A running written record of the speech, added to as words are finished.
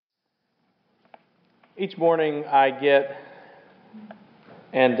Each morning I get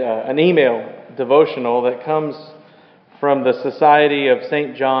an email devotional that comes from the Society of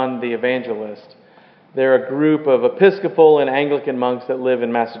St. John the Evangelist. They're a group of Episcopal and Anglican monks that live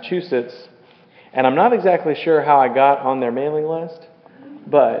in Massachusetts, and I'm not exactly sure how I got on their mailing list,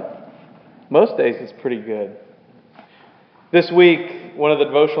 but most days it's pretty good. This week, one of the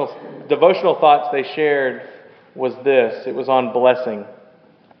devotional thoughts they shared was this. It was on blessing.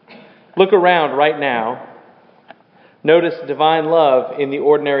 Look around right now. Notice divine love in the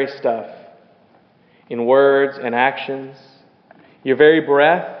ordinary stuff, in words and actions, your very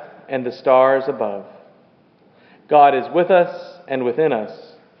breath and the stars above. God is with us and within us.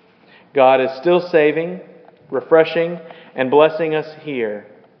 God is still saving, refreshing, and blessing us here.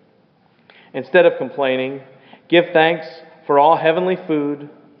 Instead of complaining, give thanks for all heavenly food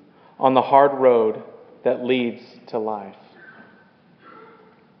on the hard road that leads to life.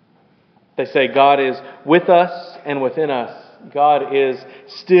 They say God is with us and within us. God is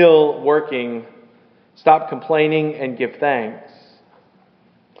still working. Stop complaining and give thanks.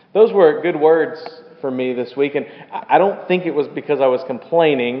 Those were good words for me this week, and I don't think it was because I was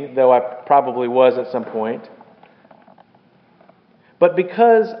complaining, though I probably was at some point, but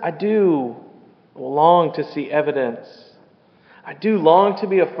because I do long to see evidence. I do long to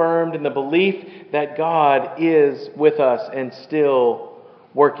be affirmed in the belief that God is with us and still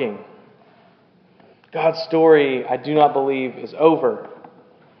working. God's story, I do not believe, is over.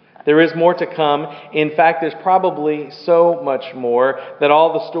 There is more to come. In fact, there's probably so much more that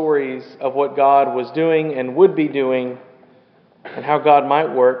all the stories of what God was doing and would be doing and how God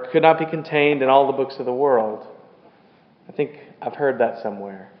might work could not be contained in all the books of the world. I think I've heard that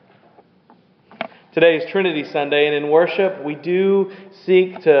somewhere. Today is Trinity Sunday, and in worship we do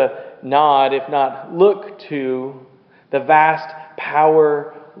seek to nod, if not look to, the vast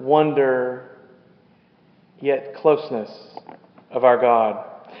power, wonder, yet closeness of our God.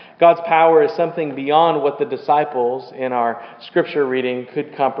 God's power is something beyond what the disciples in our scripture reading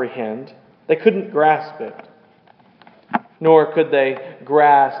could comprehend. They couldn't grasp it, nor could they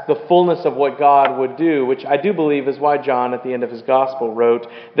grasp the fullness of what God would do, which I do believe is why John at the end of his gospel wrote,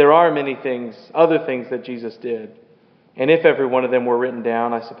 there are many things, other things that Jesus did. And if every one of them were written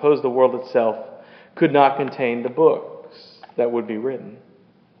down, I suppose the world itself could not contain the books that would be written.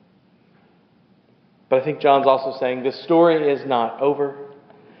 But I think John's also saying the story is not over.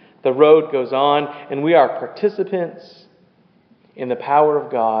 The road goes on, and we are participants in the power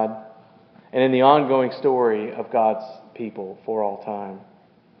of God and in the ongoing story of God's people for all time.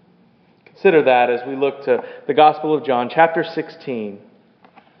 Consider that as we look to the Gospel of John, chapter 16,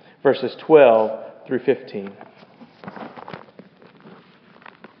 verses 12 through 15.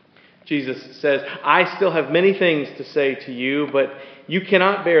 Jesus says, I still have many things to say to you, but you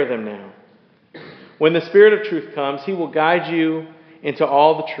cannot bear them now. When the Spirit of truth comes, He will guide you into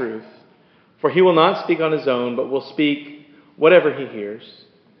all the truth. For He will not speak on His own, but will speak whatever He hears,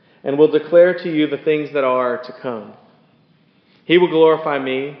 and will declare to you the things that are to come. He will glorify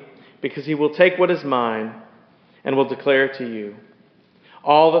me, because He will take what is mine and will declare it to you.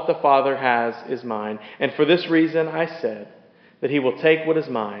 All that the Father has is mine, and for this reason I said that He will take what is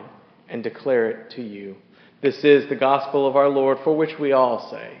mine and declare it to you. This is the gospel of our Lord, for which we all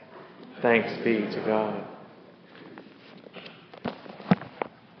say, thanks be to God.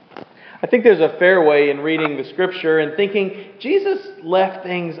 I think there's a fair way in reading the Scripture and thinking Jesus left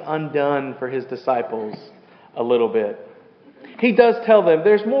things undone for His disciples a little bit. He does tell them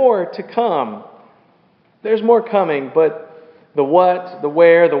there's more to come. There's more coming, but the what, the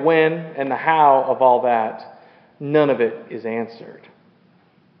where, the when, and the how of all that, none of it is answered.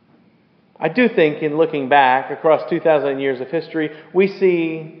 I do think in looking back across 2,000 years of history, we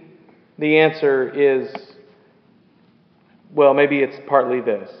see the answer is, well, maybe it's partly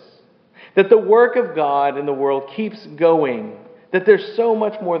this. That the work of God in the world keeps going. That there's so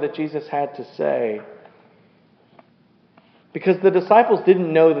much more that Jesus had to say. Because the disciples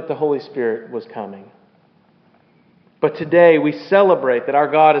didn't know that the Holy Spirit was coming. But today we celebrate that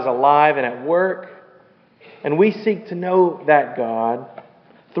our God is alive and at work. And we seek to know that God,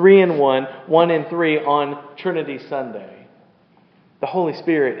 3 in 1, 1 in 3 on Trinity Sunday. The Holy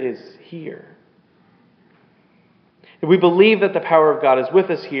Spirit is here. We believe that the power of God is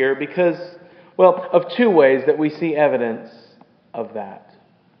with us here because, well, of two ways that we see evidence of that.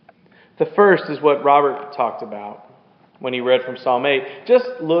 The first is what Robert talked about when he read from Psalm 8. Just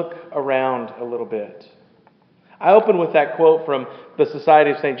look around a little bit. I opened with that quote from the Society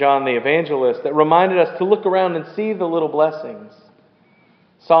of St. John the Evangelist that reminded us to look around and see the little blessings.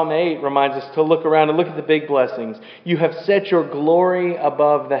 Psalm 8 reminds us to look around and look at the big blessings. You have set your glory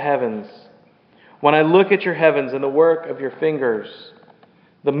above the heavens. When I look at your heavens and the work of your fingers,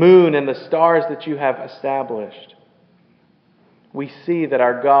 the moon and the stars that you have established, we see that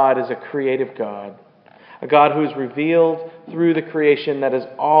our God is a creative God, a God who is revealed through the creation that is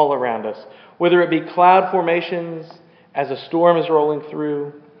all around us, whether it be cloud formations as a storm is rolling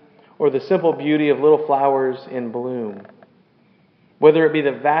through, or the simple beauty of little flowers in bloom, whether it be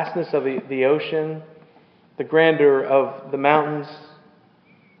the vastness of the ocean, the grandeur of the mountains,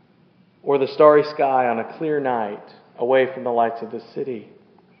 or the starry sky on a clear night away from the lights of the city.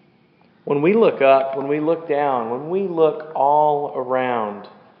 When we look up, when we look down, when we look all around,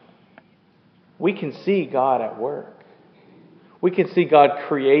 we can see God at work. We can see God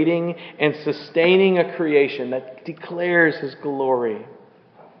creating and sustaining a creation that declares His glory.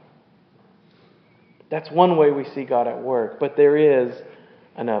 That's one way we see God at work, but there is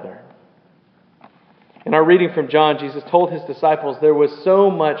another. In our reading from John, Jesus told His disciples there was so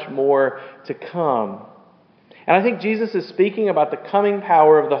much more to come. And I think Jesus is speaking about the coming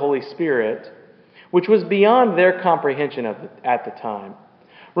power of the Holy Spirit, which was beyond their comprehension at the time.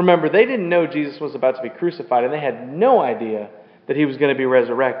 Remember, they didn't know Jesus was about to be crucified, and they had no idea that He was going to be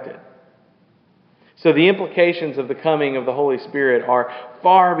resurrected. So the implications of the coming of the Holy Spirit are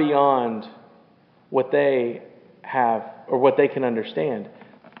far beyond what they have or what they can understand.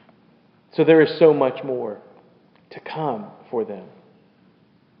 So there is so much more to come for them.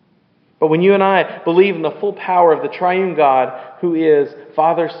 But when you and I believe in the full power of the triune God, who is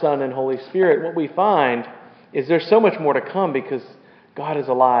Father, Son, and Holy Spirit, what we find is there's so much more to come because God is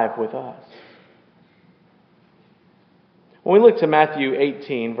alive with us. When we look to Matthew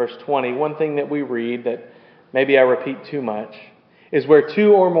 18, verse 20, one thing that we read that maybe I repeat too much is where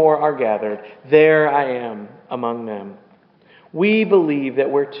two or more are gathered, there I am among them. We believe that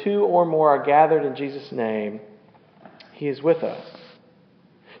where two or more are gathered in Jesus' name, He is with us.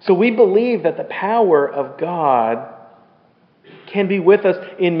 So we believe that the power of God can be with us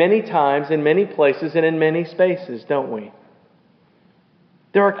in many times, in many places, and in many spaces, don't we?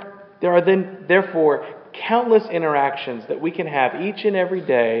 There are then, therefore, countless interactions that we can have each and every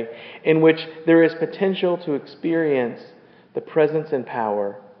day in which there is potential to experience the presence and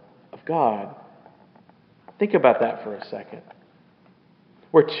power of God. Think about that for a second.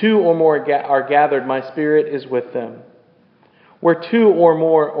 Where two or more are gathered, my Spirit is with them. Where two or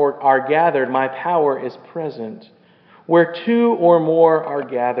more are gathered, my power is present. Where two or more are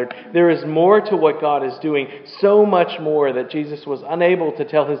gathered, there is more to what God is doing, so much more that Jesus was unable to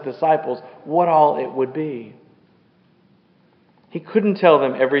tell His disciples what all it would be. He couldn't tell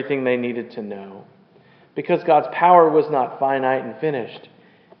them everything they needed to know because God's power was not finite and finished.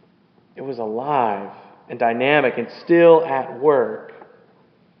 It was alive and dynamic and still at work.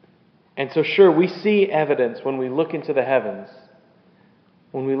 And so sure, we see evidence when we look into the heavens.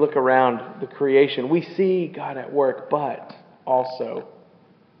 When we look around the creation, we see God at work, but also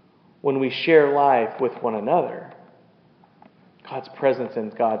when we share life with one another, God's presence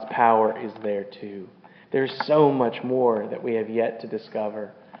and God's power is there too. There's so much more that we have yet to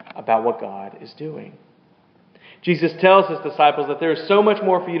discover about what God is doing. Jesus tells His disciples that there is so much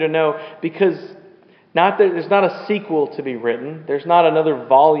more for you to know because there's not a sequel to be written. There's not another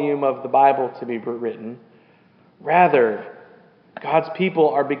volume of the Bible to be written. Rather, God's people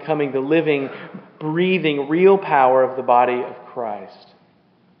are becoming the living, breathing, real power of the body of Christ.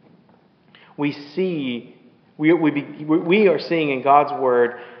 We are seeing in God's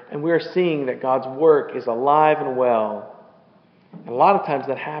Word, and we are seeing that God's work is alive and well. And a lot of times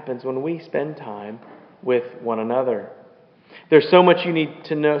that happens when we spend time with one another. There's so much you need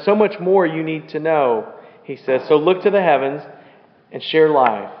to know, so much more you need to know, He says. So look to the heavens and share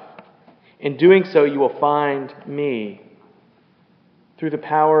life. In doing so, you will find me. Through the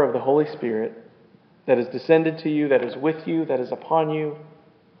power of the Holy Spirit that is descended to you, that is with you, that is upon you,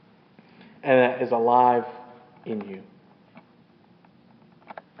 and that is alive in you.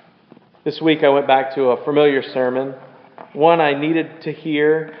 This week I went back to a familiar sermon, one I needed to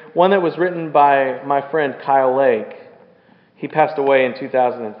hear, one that was written by my friend Kyle Lake. He passed away in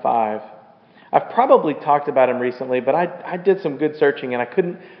 2005. I've probably talked about him recently, but I did some good searching and I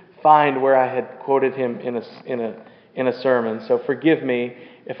couldn't find where I had quoted him in a sermon. So forgive me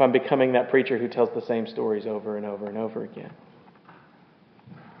if I'm becoming that preacher who tells the same stories over and over and over again.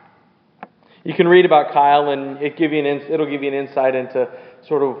 You can read about Kyle and it'll give you an insight into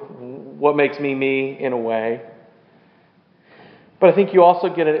sort of what makes me me in a way. But I think you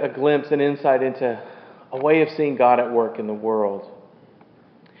also get a glimpse, an insight into a way of seeing God at work in the world.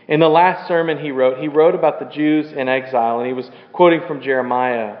 In the last sermon he wrote about the Jews in exile, and he was quoting from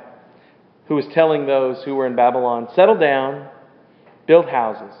Jeremiah, who was telling those who were in Babylon, settle down, build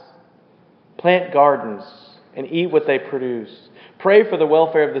houses, Plant gardens and eat what they produce. Pray for the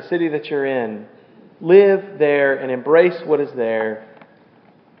welfare of the city that you're in. Live there and embrace what is there.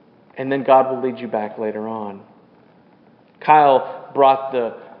 And then God will lead you back later on. Kyle brought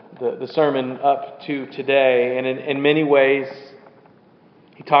the sermon up to today, and in many ways,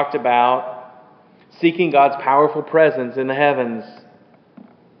 he talked about seeking God's powerful presence in the heavens,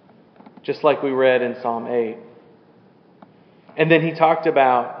 just like we read in Psalm 8. And then he talked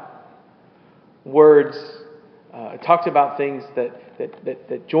about words, talked about things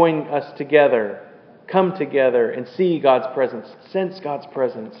that join us together, come together and see God's presence, sense God's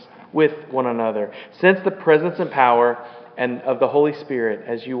presence with one another. Sense the presence and power and of the Holy Spirit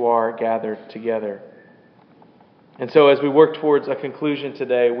as you are gathered together. And so as we work towards a conclusion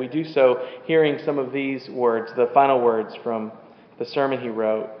today, we do so hearing some of these words, the final words from the sermon he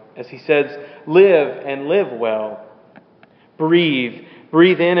wrote, as he says, live and live well. Breathe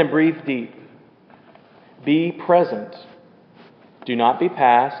in and breathe deep. Be present. Do not be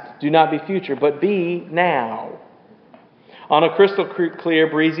past, do not be future, but be now. On a crystal clear,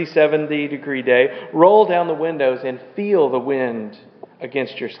 breezy 70-degree day, roll down the windows and feel the wind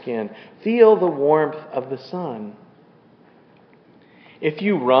against your skin. Feel the warmth of the sun. If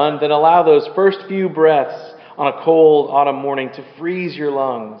you run, then allow those first few breaths on a cold autumn morning to freeze your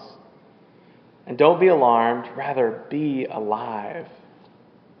lungs. And don't be alarmed, rather be alive.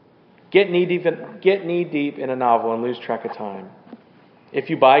 Get knee deep in a novel and lose track of time. If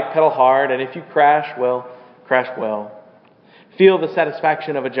you bike, pedal hard, and if you crash, well, crash well. Feel the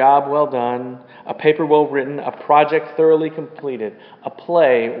satisfaction of a job well done, a paper well written, a project thoroughly completed, a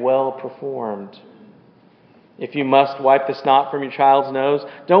play well performed. If you must wipe the snot from your child's nose,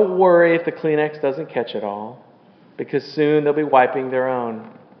 don't worry if the Kleenex doesn't catch it all, because soon they'll be wiping their own.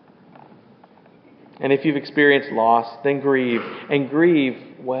 And if you've experienced loss, then grieve, and grieve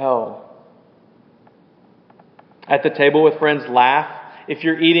well. At the table with friends, laugh. If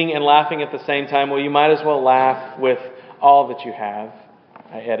you're eating and laughing at the same time, well, you might as well laugh with all that you have.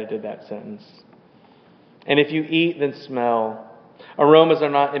 I edited that sentence. And if you eat, then smell. Aromas are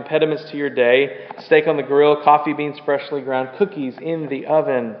not impediments to your day. Steak on the grill, coffee beans freshly ground, cookies in the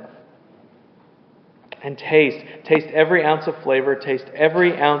oven. And taste. Taste every ounce of flavor. Taste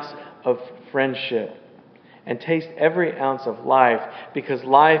every ounce of friendship. And taste every ounce of life, because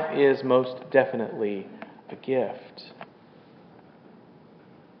life is most definitely a gift.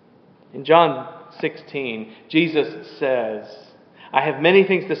 In John 16, Jesus says, I have many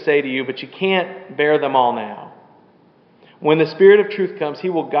things to say to you, but you can't bear them all now. When the Spirit of truth comes, He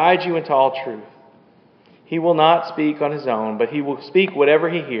will guide you into all truth. He will not speak on His own, but He will speak whatever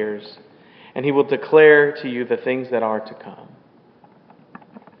He hears, and He will declare to you the things that are to come.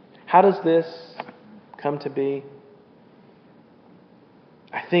 How does this come to be?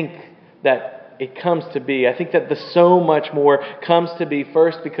 I think that it comes to be. I think that the so much more comes to be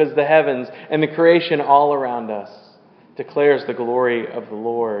first because the heavens and the creation all around us declares the glory of the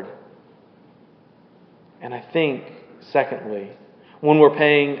Lord. And I think, secondly, when we're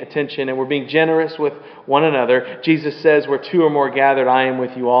paying attention and we're being generous with one another, Jesus says, where two or more gathered, I am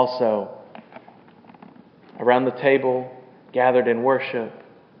with you also. Around the table, gathered in worship,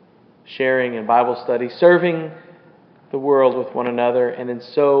 sharing in Bible study, serving the world with one another, and in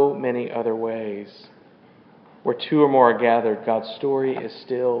so many other ways. Where two or more are gathered, God's story is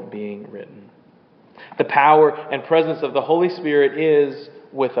still being written. The power and presence of the Holy Spirit is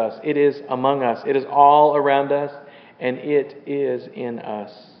with us. It is among us. It is all around us, and it is in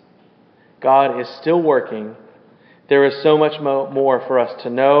us. God is still working. There is so much more for us to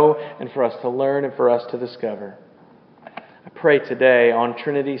know and for us to learn and for us to discover. I pray today on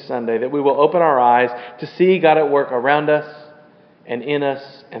Trinity Sunday that we will open our eyes to see God at work around us and in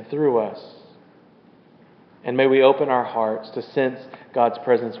us and through us. And may we open our hearts to sense God's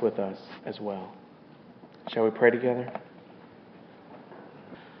presence with us as well. Shall we pray together?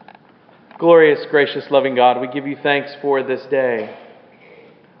 Glorious, gracious, loving God, we give you thanks for this day.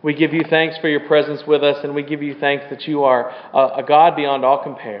 We give you thanks for your presence with us, and we give you thanks that you are a God beyond all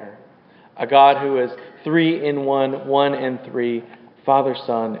compare. A God who is 3 in 1, 1 and 3, Father,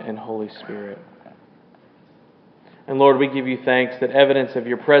 Son, and Holy Spirit. And Lord, we give you thanks that evidence of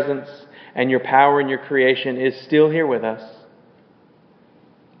your presence and your power in your creation is still here with us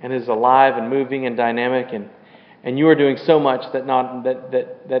and is alive and moving and dynamic, and you are doing so much that none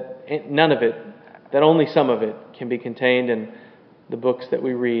of it, that only some of it can be contained in the books that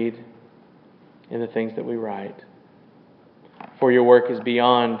we read, in the things that we write. For your work is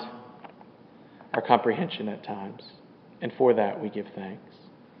beyond our comprehension at times, and for that we give thanks.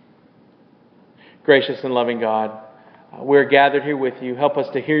 Gracious and loving God, We're gathered here with you. Help us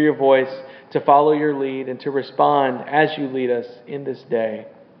to hear your voice, to follow your lead, and to respond as you lead us in this day,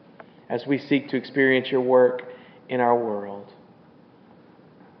 as we seek to experience your work in our world.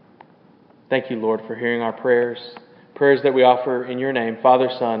 Thank you, Lord, for hearing our prayers that we offer in your name, Father,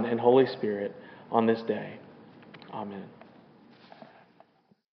 Son, and Holy Spirit, on this day. Amen.